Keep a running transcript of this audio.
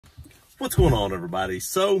What's going on, everybody?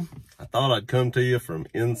 So I thought I'd come to you from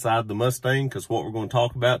inside the Mustang because what we're going to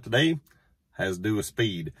talk about today has to do with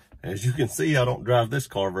speed. As you can see, I don't drive this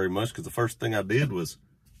car very much because the first thing I did was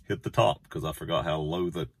hit the top because I forgot how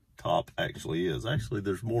low the top actually is. Actually,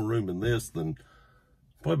 there's more room in this than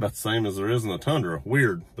probably about the same as there is in the Tundra.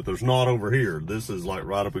 Weird, but there's not over here. This is like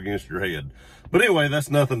right up against your head. But anyway,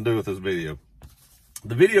 that's nothing to do with this video.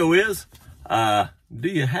 The video is, do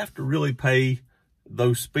you have to really pay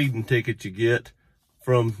those speeding tickets you get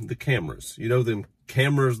from the cameras? You know, them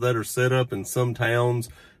cameras that are set up in some towns,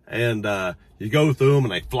 and you go through them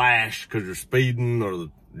and they flash because you're speeding, or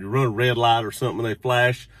you run a red light or something and they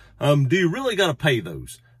flash. Do you really got to pay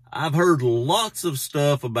those? I've heard lots of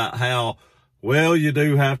stuff about how, well, you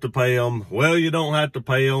do have to pay them. Well, you don't have to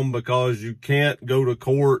pay them because you can't go to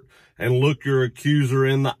court and look your accuser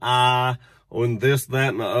in the eye on this, that,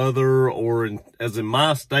 and the other, or as in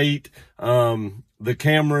my state, the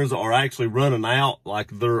cameras are actually running out,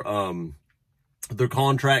 like their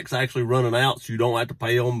contract's actually running out, so you don't have to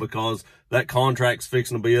pay them because that contract's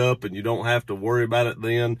fixing to be up and you don't have to worry about it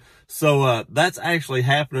then. So, that's actually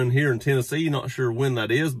happening here in Tennessee. Not sure when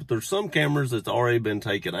that is, but there's some cameras that's already been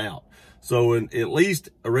taken out. So at least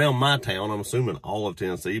around my town, I'm assuming all of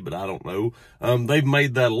Tennessee, but I don't know, they've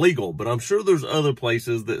made that illegal. But I'm sure there's other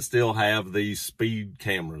places that still have these speed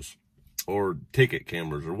cameras or ticket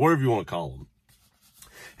cameras or whatever you want to call them.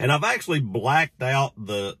 And I've actually blacked out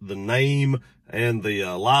the name and the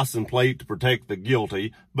license plate to protect the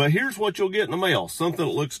guilty. But here's what you'll get in the mail. Something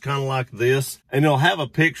that looks kind of like this. And it'll have a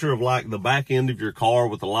picture of like the back end of your car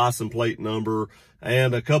with the license plate number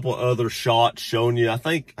and a couple other shots showing you. I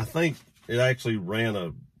think it actually ran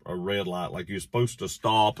a red light, like you're supposed to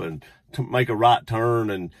stop and to make a right turn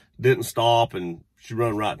and didn't stop, and she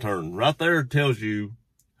run a right turn. Right there it tells you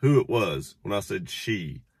who it was when I said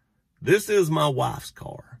she. This is my wife's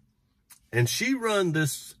car, and she run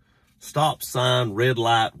this stop sign, red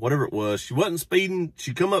light, whatever it was. She wasn't speeding.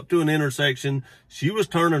 She come up to an intersection. She was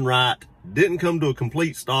turning right, didn't come to a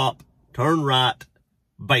complete stop, turn right,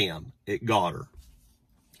 bam, it got her.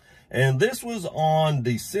 And this was on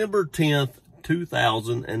December 10th,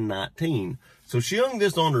 2019. So she hung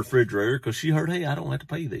this on her refrigerator because she heard, hey, I don't have to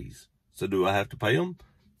pay these. So do I have to pay them?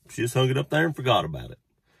 She just hung it up there and forgot about it.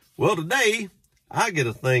 Well, today I get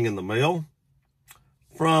a thing in the mail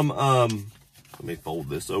from, let me fold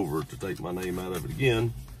this over to take my name out of it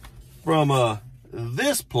again, from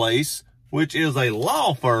this place, which is a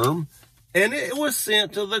law firm, and it was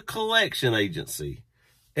sent to the collection agency.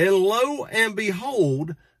 And lo and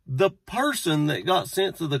behold, the person that got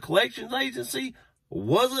sent to the collections agency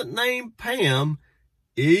wasn't named Pam.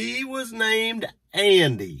 He was named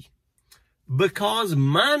Andy. Because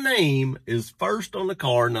my name is first on the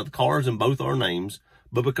car. Now, the car's in both our names.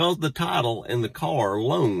 But because the title and the car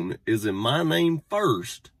loan is in my name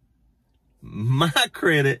first, my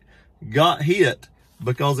credit got hit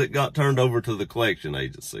because it got turned over to the collection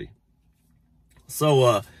agency.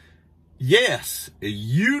 So, yes,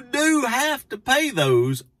 you do have to pay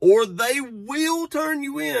those, or they will turn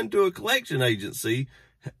you into a collection agency.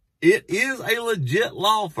 It is a legit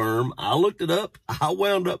law firm. I looked it up. I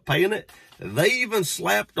wound up paying it. They even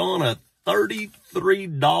slapped on a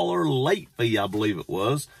 $33 late fee, I believe it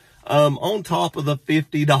was, on top of the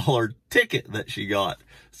 $50 ticket that she got.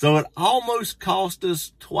 So it almost cost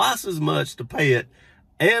us twice as much to pay it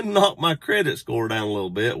and knock my credit score down a little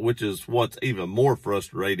bit, which is what's even more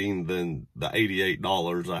frustrating than the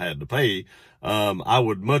 $88 I had to pay. I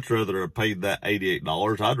would much rather have paid that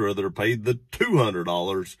 $88. I'd rather have paid the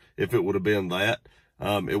 $200 if it would have been that.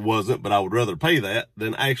 It wasn't, but I would rather pay that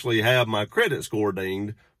than actually have my credit score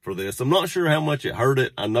dinged for this. I'm not sure how much it hurt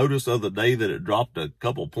it. I noticed the other day that it dropped a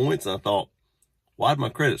couple points, and I thought, why'd my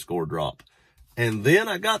credit score drop? And then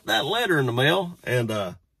I got that letter in the mail,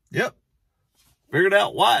 and, yep. Figured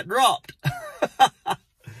out why it dropped.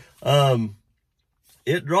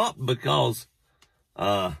 It dropped because,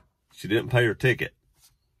 she didn't pay her ticket.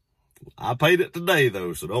 I paid it today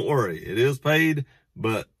though, so don't worry. It is paid,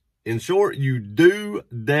 but in short, you do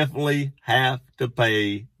definitely have to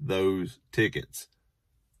pay those tickets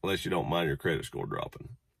unless you don't mind your credit score dropping.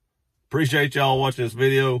 Appreciate y'all watching this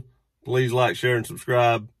video. Please like, share, and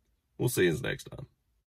subscribe. We'll see you next time.